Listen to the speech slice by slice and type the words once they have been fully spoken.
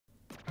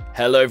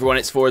Hello everyone,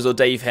 it's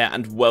Dave here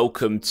and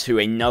welcome to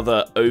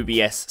another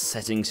OBS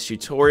settings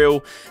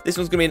tutorial. This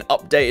one's going to be an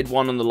updated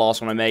one on the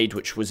last one I made,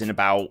 which was in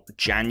about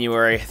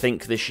January, I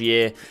think, this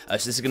year. So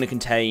this is going to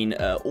contain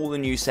all the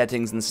new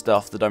settings and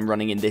stuff that I'm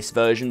running in this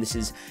version. This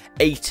is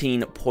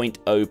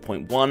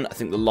 18.0.1. I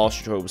think the last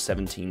tutorial was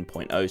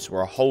 17.0, so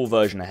we're a whole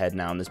version ahead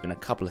now, and there's been a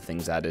couple of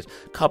things added,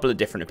 a couple of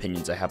different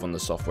opinions I have on the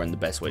software and the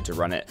best way to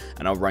run it,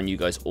 and I'll run you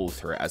guys all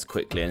through it as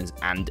quickly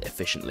and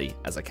efficiently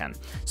as I can.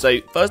 So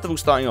first of all,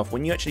 starting off,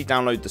 when you actually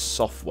download the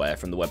software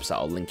from the website,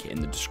 I'll link it in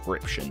the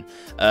description.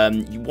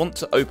 You want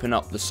to open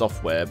up the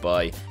software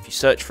by, if you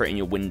search for it in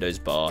your Windows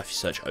bar, if you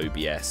search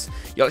OBS,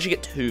 you'll actually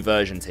get two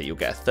versions here. You'll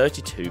get a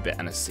 32-bit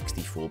and a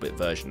 64-bit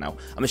version. Now,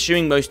 I'm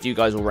assuming most of you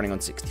guys are running on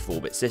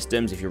 64-bit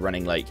systems. If you're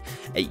running like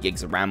 8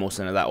 gigs of RAM or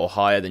something like that or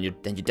higher, then you're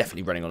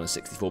definitely running on a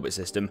 64-bit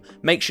system.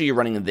 Make sure you're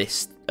running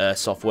this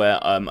software.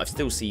 I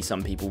still see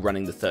some people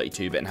running the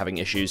 32-bit and having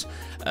issues.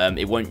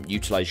 It won't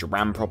utilize your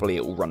RAM properly.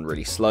 It will run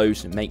really slow,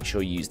 so make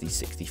sure you use the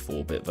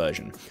 64-bit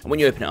version. And when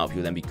you open it up,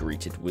 you'll then be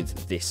greeted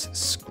with this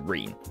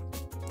screen.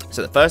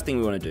 So the first thing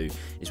we want to do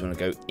is we want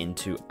to go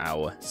into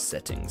our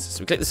settings.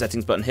 So we click the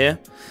settings button here,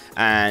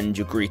 and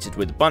you're greeted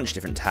with a bunch of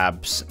different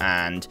tabs.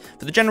 And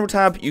for the general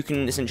tab, you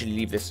can essentially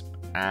leave this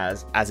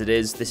as it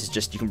is. This is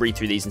just, you can read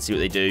through these and see what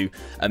they do.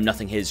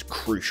 Nothing here is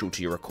crucial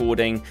to your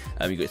recording.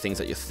 You've got things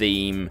like your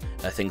theme,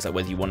 things like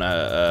whether you want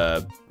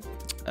to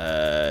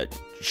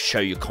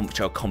show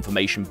a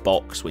confirmation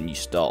box when you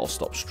start or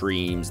stop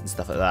streams and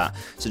stuff like that.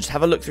 So just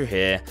have a look through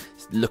here,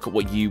 look at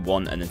what you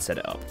want, and then set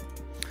it up.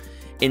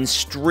 In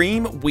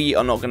stream, we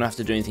are not going to have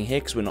to do anything here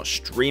because we're not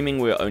streaming,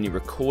 we're only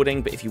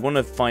recording. But if you want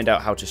to find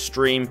out how to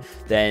stream,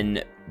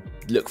 then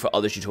look for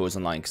other tutorials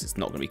online because it's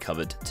not going to be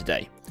covered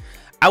today.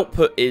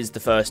 Output is the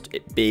first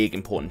big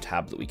important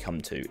tab that we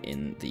come to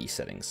in the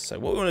settings. So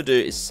what we want to do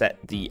is set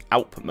the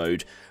output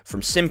mode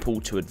from simple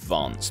to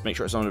advanced. Make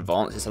sure it's on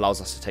advanced. This allows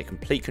us to take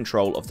complete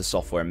control of the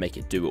software and make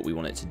it do what we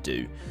want it to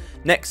do.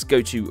 Next,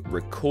 go to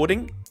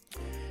recording,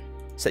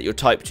 set your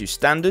type to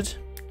standard,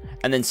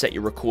 and then set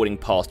your recording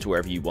path to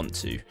wherever you want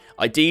to.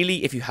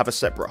 Ideally, if you have a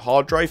separate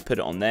hard drive, put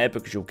it on there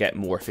because you'll get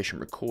more efficient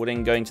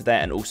recording going to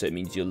there, and also it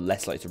means you're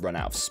less likely to run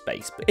out of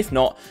space. But if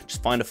not,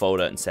 just find a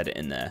folder and set it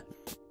in there.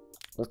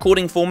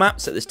 Recording format,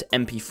 set this to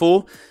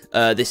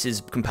MP4. This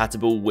is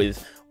compatible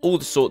with all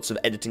the sorts of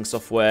editing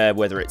software,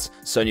 whether it's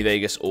Sony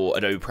Vegas or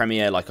Adobe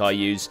Premiere like I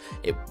use.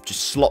 It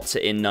just slots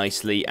it in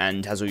nicely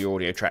and has all your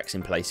audio tracks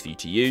in place for you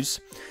to use.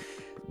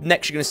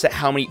 Next, you're going to set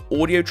how many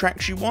audio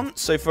tracks you want.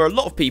 So for a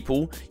lot of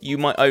people, you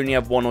might only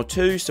have one or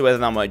two. So whether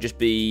that might just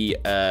be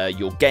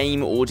your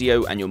game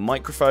audio and your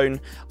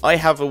microphone. I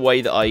have a way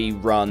that I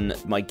run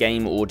my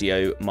game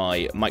audio,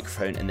 my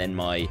microphone, and then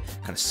my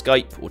kind of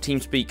Skype or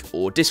TeamSpeak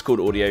or Discord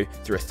audio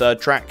through a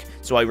third track.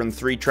 So I run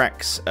 3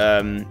 tracks.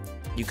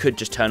 You could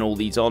just turn all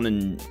these on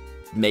and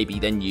maybe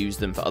then use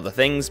them for other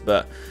things,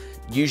 but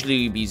usually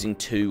you'll be using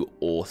 2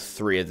 or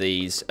 3 of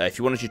these. If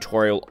you want a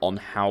tutorial on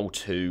how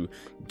to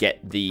get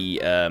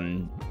the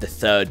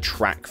third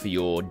track for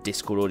your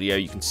Discord audio,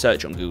 you can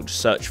search on Google,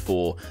 search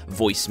for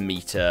voice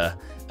meter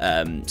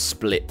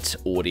split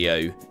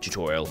audio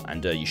tutorial,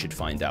 and you should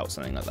find out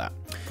something like that.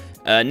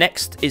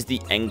 Next is the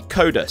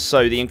encoder.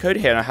 So the encoder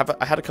here, and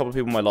I had a couple of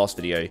people in my last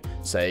video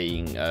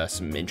saying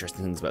some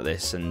interesting things about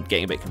this and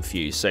getting a bit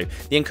confused. So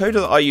the encoder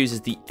that I use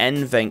is the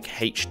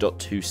NVENC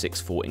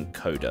H.264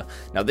 encoder.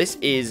 Now this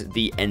is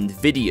the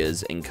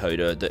NVIDIA's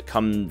encoder that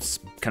comes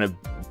kind of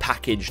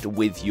packaged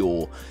with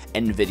your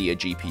NVIDIA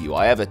GPU.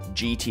 I have a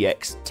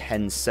GTX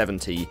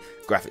 1070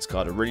 graphics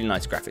card, a really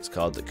nice graphics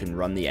card that can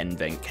run the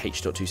NVENC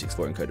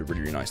H.264 encoder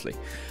really nicely.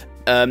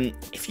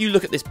 If you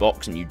look at this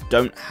box and you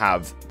don't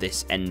have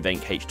this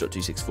NVENC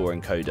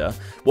H.264 encoder,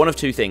 one of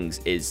 2 things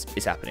is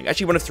happening.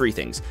 Actually, one of 3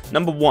 things.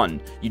 Number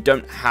 1, you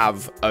don't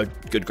have a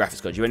good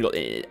graphics card. You've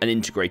only got an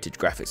integrated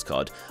graphics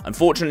card.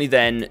 Unfortunately,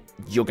 then,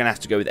 you're going to have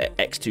to go with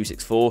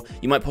X264.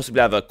 You might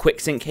possibly have a quick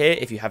sync here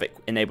if you have it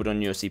enabled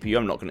on your CPU.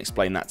 I'm not going to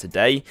explain that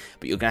today,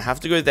 but you're going to have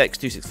to go with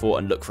X264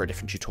 and look for a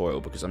different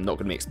tutorial because I'm not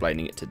going to be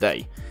explaining it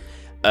today.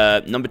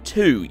 Number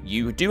 2,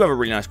 you do have a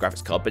really nice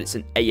graphics card, but it's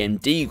an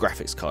AMD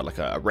graphics card, like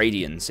a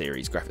Radeon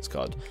series graphics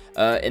card.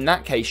 In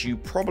that case, you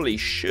probably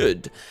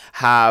should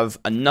have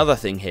another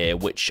thing here,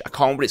 which I can't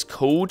remember what it's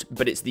called,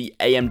 but it's the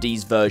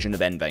AMD's version of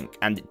NVENC,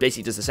 and it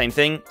basically does the same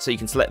thing, so you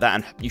can select that,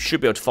 and you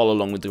should be able to follow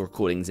along with the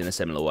recordings in a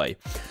similar way.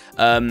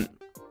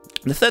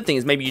 The third thing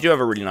is maybe you do have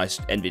a really nice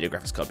NVIDIA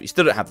graphics card, but you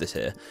still don't have this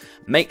here.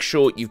 Make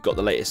sure you've got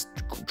the latest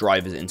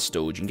drivers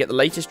installed. You can get the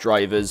latest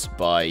drivers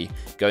by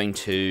going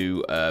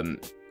to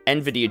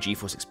NVIDIA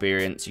GeForce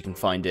Experience. You can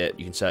find it,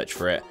 you can search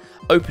for it,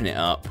 open it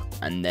up,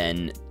 and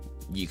then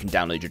you can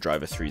download your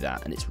driver through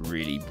that, and it's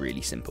really,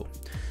 really simple.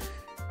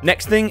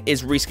 Next thing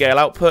is rescale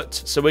output.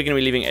 So we're going to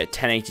be leaving it at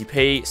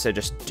 1080p, so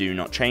just do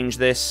not change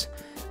this.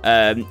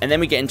 And then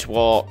we get into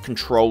our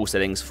control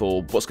settings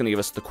for what's going to give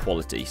us the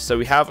quality. So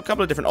we have a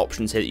couple of different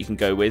options here that you can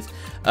go with.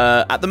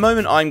 At the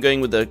moment, I'm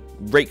going with the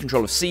rate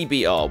control of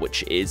CBR,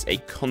 which is a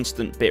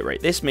constant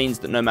bitrate. This means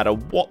that no matter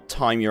what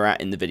time you're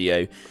at in the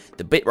video,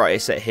 the bitrate I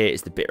set here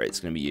is the bitrate that's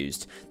going to be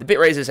used. The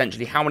bitrate is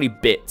essentially how many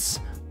bits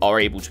are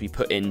able to be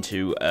put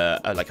into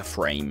like a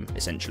frame,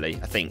 essentially,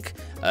 I think.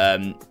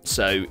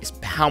 So it's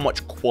how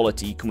much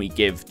quality can we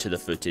give to the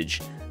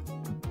footage,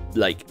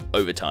 like,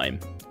 over time.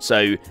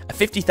 So a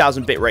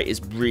 50,000 bitrate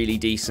is really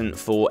decent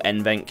for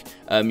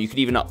NVENC. You could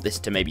even up this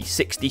to maybe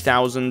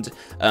 60,000,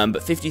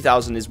 but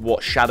 50,000 is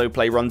what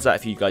Shadowplay runs at.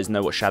 If you guys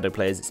know what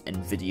Shadowplay is, it's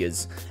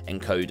NVIDIA's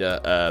encoder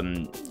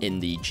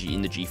in the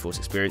GeForce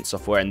Experience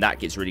software, and that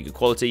gives really good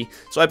quality.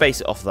 So I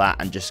base it off that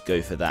and just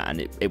go for that, and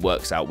it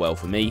works out well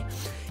for me.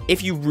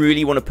 If you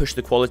really want to push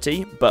the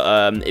quality,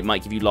 but it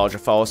might give you larger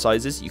file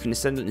sizes, you can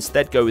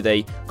instead go with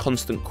a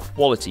constant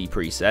quality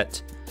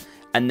preset,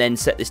 and then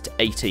set this to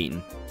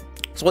 18.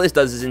 So what this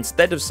does is,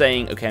 instead of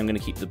saying, okay, I'm going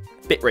to keep the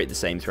bitrate the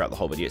same throughout the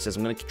whole video, it says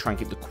I'm going to try and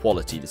keep the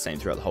quality the same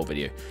throughout the whole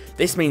video.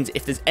 This means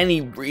if there's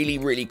any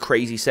really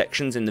crazy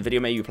sections in the video,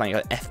 maybe you're playing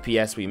like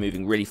FPS where you're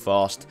moving really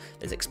fast,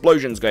 there's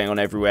explosions going on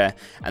everywhere,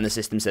 and the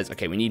system says,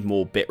 okay, we need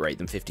more bitrate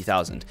than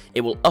 50,000,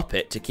 it will up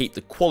it to keep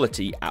the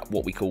quality at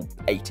what we call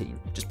 18.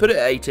 Just put it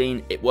at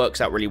 18, it works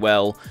out really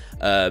well.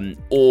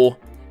 Or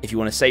if you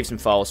want to save some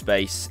file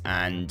space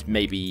and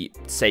maybe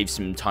save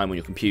some time on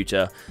your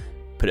computer,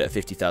 put it at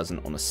 50,000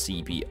 on a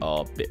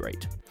CBR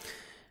bitrate.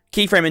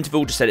 Keyframe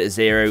interval, just set it at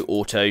 0,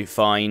 auto,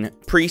 fine.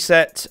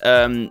 Preset,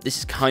 this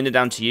is kind of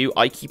down to you.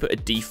 I keep it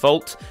at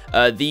default.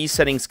 These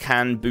settings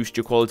can boost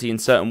your quality in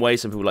certain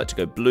ways. Some people like to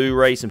go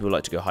Blu-ray, some people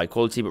like to go high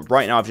quality, but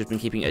right now I've just been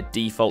keeping it at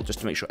default just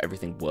to make sure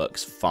everything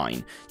works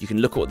fine. You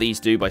can look at what these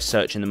do by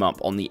searching them up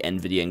on the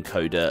NVIDIA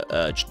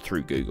encoder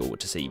through Google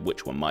to see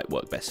which one might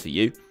work best for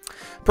you.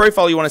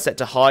 Profile you want to set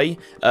to high.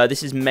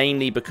 This is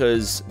mainly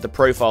because the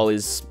profile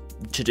is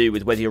to do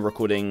with whether you're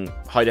recording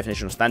high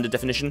definition or standard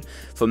definition.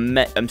 For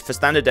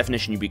standard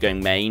definition, you'd be going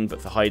main,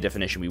 but for high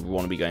definition, we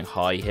want to be going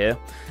high here.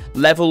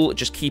 Level,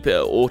 just keep it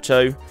at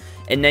auto.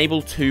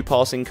 Enable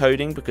 2-pass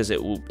encoding, because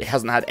it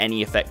hasn't had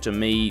any effect on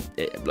me,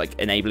 like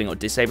enabling or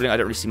disabling. I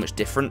don't really see much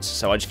difference,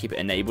 so I just keep it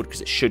enabled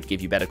because it should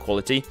give you better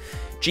quality.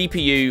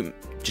 GPU,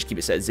 just keep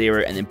it set at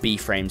 0, and then B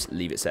frames,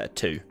 leave it set at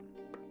 2.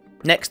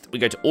 Next, we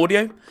go to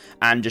audio,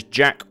 and just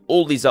jack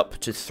all these up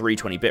to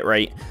 320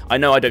 bitrate. I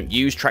know I don't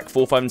use track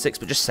 4, 5, and 6,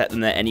 but just set them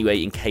there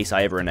anyway in case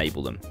I ever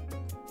enable them.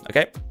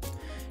 Okay?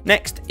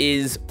 Next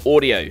is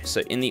audio.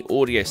 So in the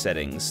audio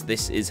settings,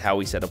 this is how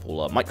we set up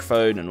all our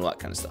microphone and all that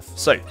kind of stuff.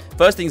 So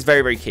first thing is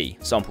very key,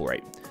 sample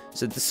rate.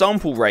 So the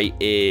sample rate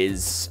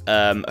is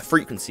a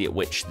frequency at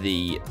which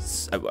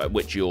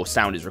your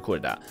sound is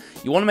recorded at.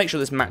 You want to make sure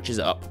this matches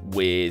up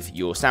with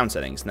your sound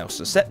settings. Now,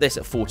 so set this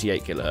at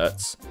 48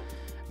 kilohertz.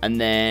 And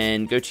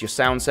then go to your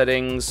sound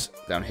settings,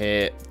 down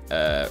here,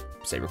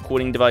 say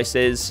recording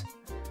devices.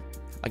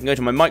 I can go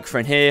to my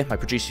microphone here, my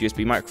producer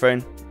USB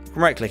microphone.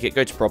 Right click it,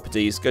 go to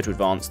properties, go to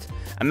advanced,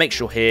 and make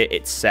sure here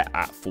it's set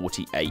at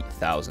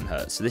 48,000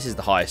 Hertz. So this is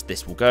the highest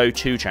this will go,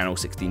 2-channel,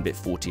 16-bit,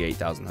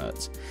 48,000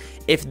 Hertz.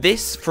 If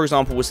this, for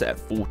example, was set at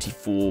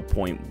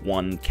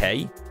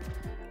 44.1K,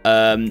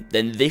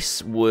 then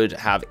this would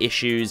have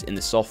issues in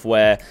the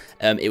software.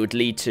 It would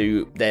lead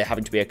to there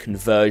having to be a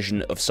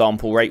conversion of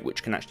sample rate,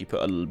 which can actually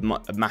put a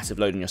massive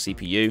load on your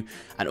CPU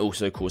and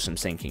also cause some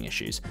syncing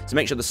issues. So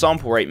make sure the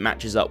sample rate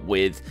matches up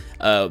with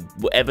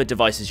whatever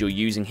devices you're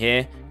using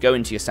here. Go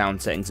into your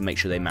sound settings and make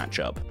sure they match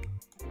up.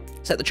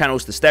 Set the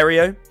channels to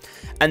stereo,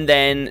 and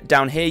then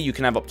down here you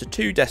can have up to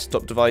 2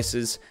 desktop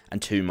devices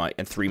and 3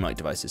 mic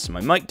devices. So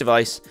my mic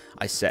device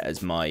I set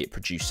as my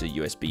producer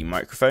USB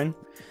microphone.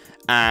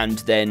 And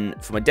then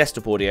for my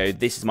desktop audio,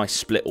 this is my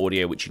split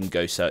audio, which you can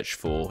go search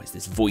for. It's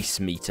this voice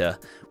meter,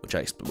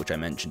 which I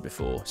mentioned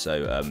before.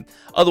 So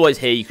otherwise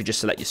here you could just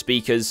select your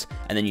speakers,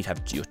 and then you'd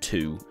have your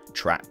 2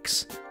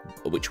 tracks,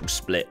 which will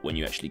split when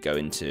you actually go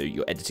into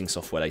your editing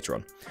software later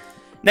on.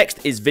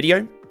 Next is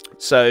video.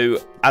 So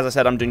as I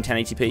said, I'm doing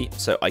 1080p,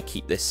 so I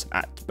keep this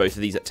at both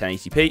of these at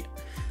 1080p.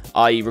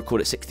 I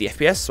record at 60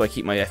 FPS, so I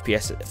keep my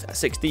FPS at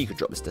 60. You could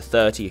drop this to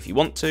 30 if you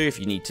want to, if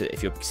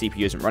your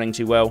CPU isn't running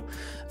too well.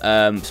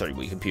 Sorry,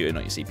 your computer,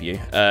 not your CPU.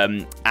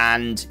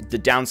 And the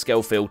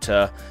downscale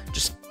filter,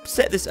 just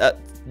set this at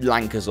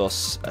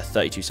Lankazos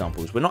 32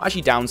 samples. We're not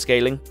actually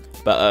downscaling,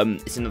 but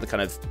it's another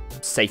kind of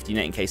safety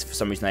net in case for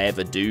some reason I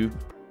ever do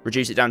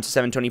reduce it down to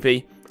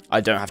 720p. I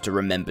don't have to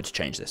remember to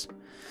change this.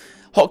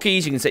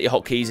 Hotkeys, you can set your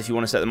hotkeys if you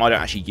want to set them. I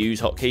don't actually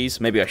use hotkeys.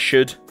 Maybe I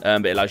should,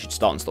 but it allows you to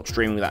start and stop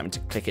streaming without having to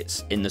click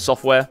it in the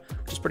software,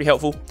 which is pretty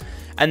helpful.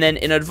 And then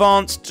in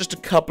advanced, just a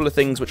couple of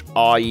things which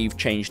I've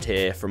changed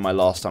here from my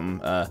last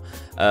time.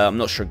 I'm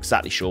not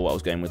exactly sure what I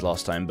was going with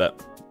last time,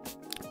 but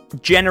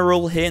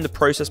general here in the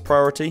process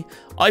priority,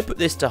 I put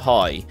this to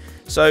high.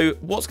 So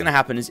what's going to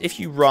happen is if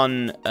you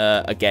run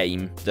a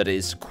game that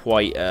is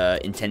quite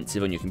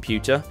intensive on your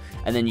computer,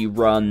 and then you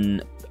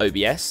run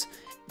OBS,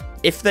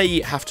 if they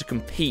have to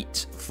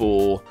compete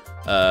for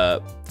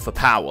for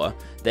power,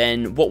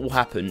 then what will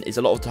happen is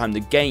a lot of the time the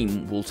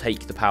game will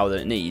take the power that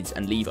it needs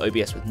and leave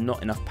OBS with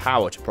not enough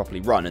power to properly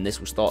run, and this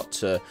will start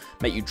to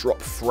make you drop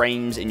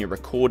frames in your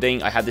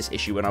recording. I had this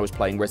issue when I was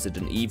playing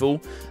Resident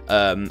Evil,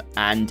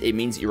 and it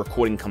means that your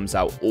recording comes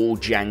out all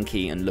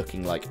janky and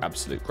looking like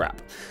absolute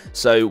crap.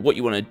 So what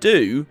you want to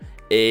do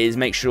is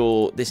make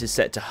sure this is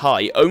set to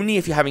high, only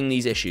if you're having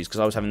these issues, because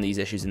I was having these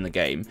issues in the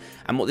game.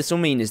 And what this will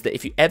mean is that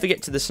if you ever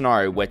get to the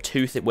scenario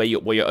where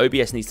your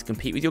OBS needs to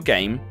compete with your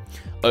game,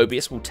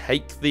 OBS will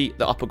take the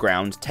upper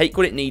ground, take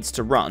what it needs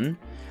to run,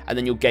 and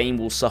then your game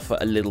will suffer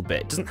a little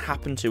bit. It doesn't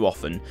happen too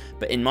often,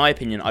 but in my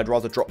opinion, I'd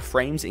rather drop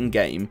frames in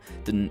game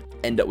than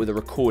end up with a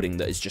recording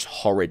that is just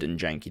horrid and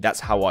janky. That's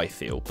how I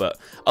feel, but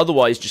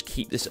otherwise just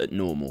keep this at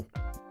normal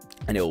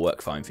and it'll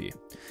work fine for you.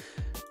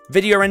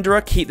 Video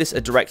renderer, keep this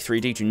a direct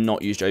 3D, do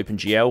not use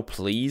OpenGL,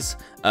 please.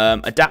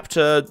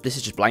 Adapter, this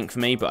is just blank for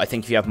me, but I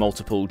think if you have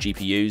multiple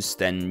GPUs,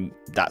 then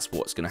that's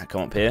what's going to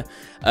come up here.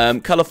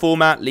 Color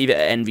format, leave it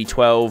at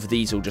NV12,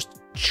 these will just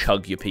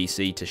chug your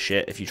PC to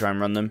shit if you try and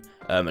run them.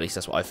 At least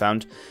that's what I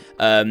found.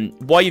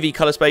 YUV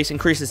color space,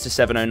 increase this to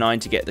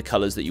 709 to get the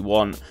colors that you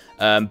want,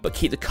 but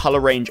keep the color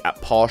range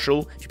at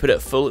partial. If you put it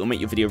at full, it'll make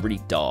your video really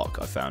dark,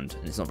 I found,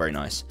 and it's not very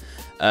nice.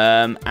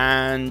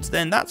 And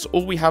then that's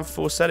all we have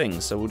for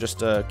settings, so we'll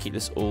just keep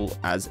this all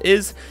as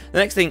is. The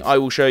next thing I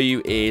will show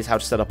you is how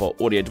to set up our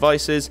audio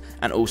devices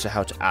and also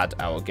how to add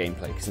our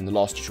gameplay, because in the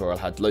last tutorial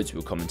I had loads of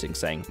people commenting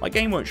saying my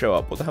game won't show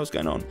up, what the hell's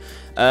going on?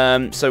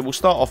 So we'll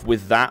start off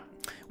with that.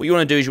 What you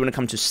want to do is you want to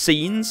come to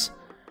scenes,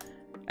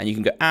 and you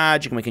can go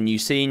add, you can make a new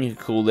scene, you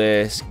can call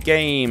this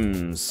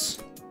games,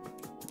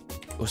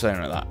 or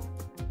something like that.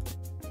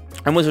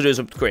 And what we'll do is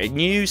we'll create a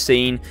new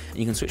scene, and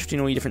you can switch between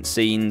all your different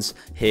scenes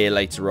here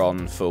later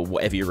on for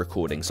whatever you're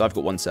recording. So I've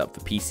got one set up for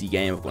PC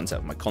game, I've got one set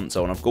up for my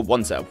console, and I've got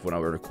one set up when I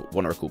want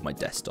to record my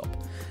desktop.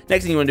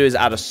 Next thing you want to do is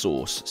add a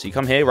source. So you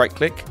come here, right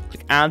click,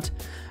 click add,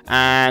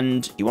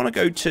 and you want to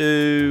go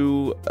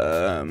to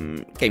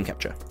game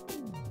capture.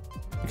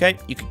 Okay,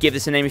 you could give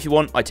this a name if you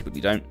want, I typically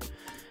don't.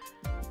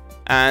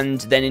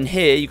 And then in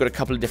here, you've got a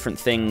couple of different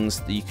things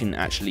that you can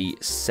actually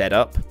set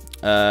up.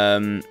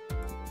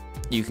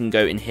 You can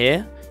go in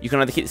here. You can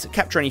either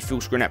capture any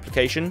full screen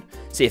application,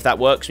 see if that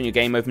works when your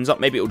game opens up.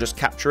 Maybe it'll just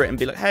capture it and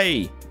be like,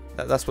 hey,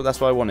 that's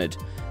what I wanted.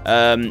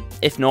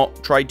 If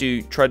not, try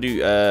do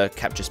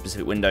capture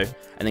specific window,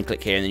 and then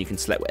click here, and then you can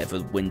select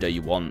whatever window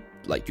you want.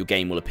 Like your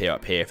game will appear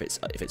up here if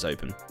it's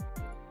open.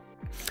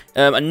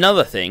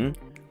 Another thing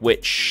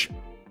which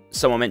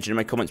someone mentioned in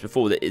my comments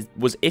before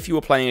was if you were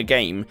playing a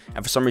game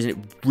and for some reason it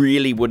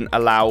really wouldn't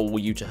allow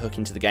you to hook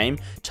into the game,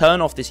 turn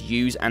off this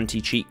use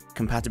anti-cheat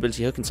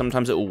compatibility hook, and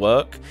sometimes it will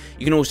work.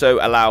 You can also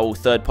allow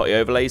third-party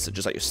overlays, such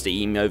as like your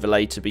Steam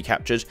overlay, to be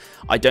captured.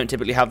 I don't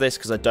typically have this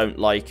because I don't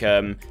like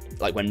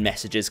when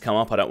messages come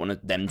up, I don't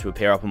want them to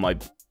appear up on my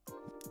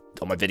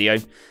video,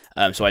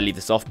 so I leave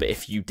this off. But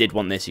if you did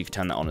want this, you could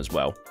turn that on as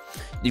well.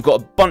 You've got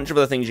a bunch of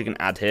other things you can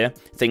add here.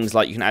 Things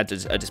like you can add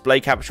a display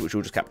capture, which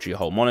will just capture your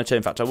whole monitor.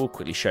 In fact, I will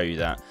quickly show you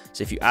that.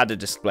 So if you add a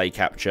display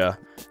capture,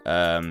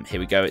 here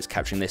we go, it's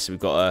capturing this. So we've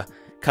got a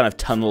kind of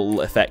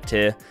tunnel effect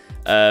here.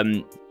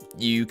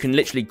 You can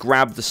literally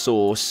grab the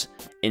source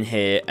in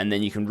here, and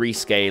then you can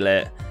rescale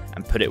it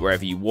and put it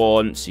wherever you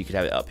want. So you could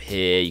have it up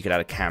here, you could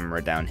add a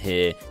camera down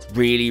here. It's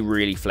really,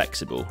 really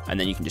flexible. And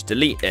then you can just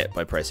delete it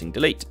by pressing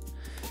delete.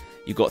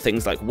 You've got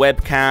things like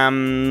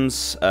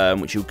webcams,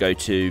 which you'll go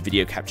to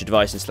video capture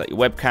device and select your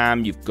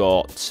webcam. You've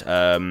got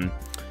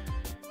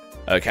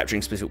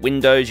capturing specific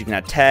windows. You can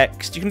add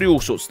text. You can do all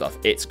sorts of stuff.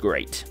 It's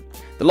great.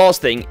 The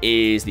last thing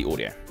is the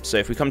audio. So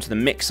if we come to the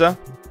mixer,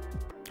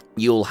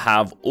 you'll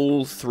have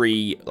all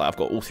three, I've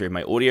got all three of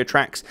my audio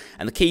tracks,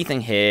 and the key thing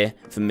here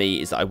for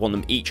me is that I want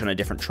them each on a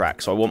different track.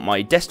 So I want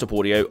my desktop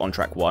audio on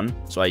track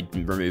 1, so I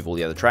remove all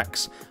the other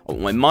tracks. I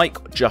want my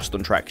mic just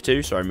on track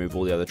 2, so I remove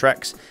all the other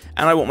tracks.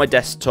 And I want my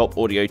desktop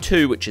audio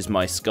 2, which is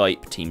my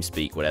Skype,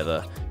 TeamSpeak,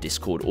 whatever,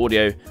 Discord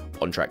audio,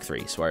 on track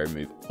 3. So I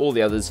remove all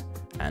the others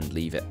and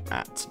leave it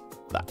at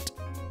that.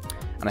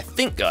 And I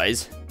think,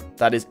 guys,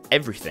 that is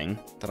everything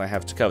that I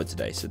have to cover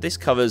today. So this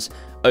covers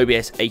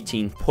OBS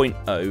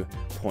 18.0.1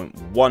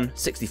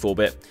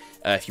 64-bit.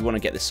 If you want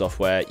to get this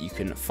software, you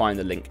can find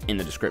the link in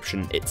the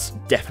description. It's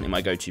definitely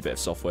my go-to bit of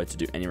software to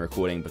do any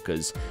recording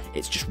because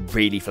it's just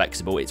really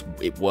flexible.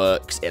 It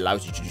works. It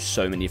allows you to do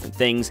so many different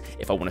things.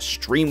 If I want to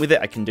stream with it,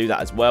 I can do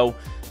that as well.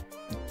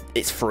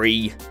 It's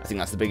free. I think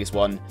that's the biggest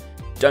one.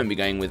 Don't be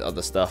going with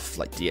other stuff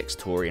like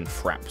DxTory and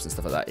Fraps and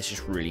stuff like that. It's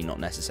just really not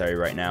necessary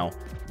right now.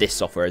 This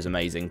software is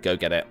amazing. Go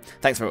get it.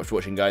 Thanks very much for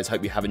watching, guys.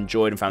 Hope you have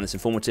enjoyed and found this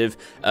informative.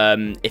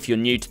 If you're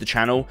new to the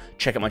channel,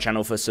 check out my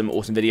channel for some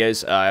awesome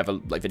videos. I have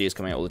videos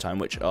coming out all the time,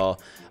 which I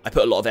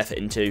put a lot of effort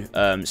into.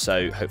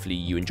 So hopefully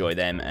you enjoy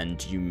them,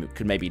 and you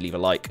could maybe leave a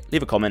like,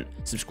 leave a comment,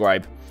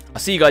 subscribe. I'll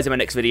see you guys in my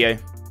next video.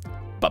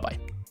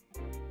 Bye-bye.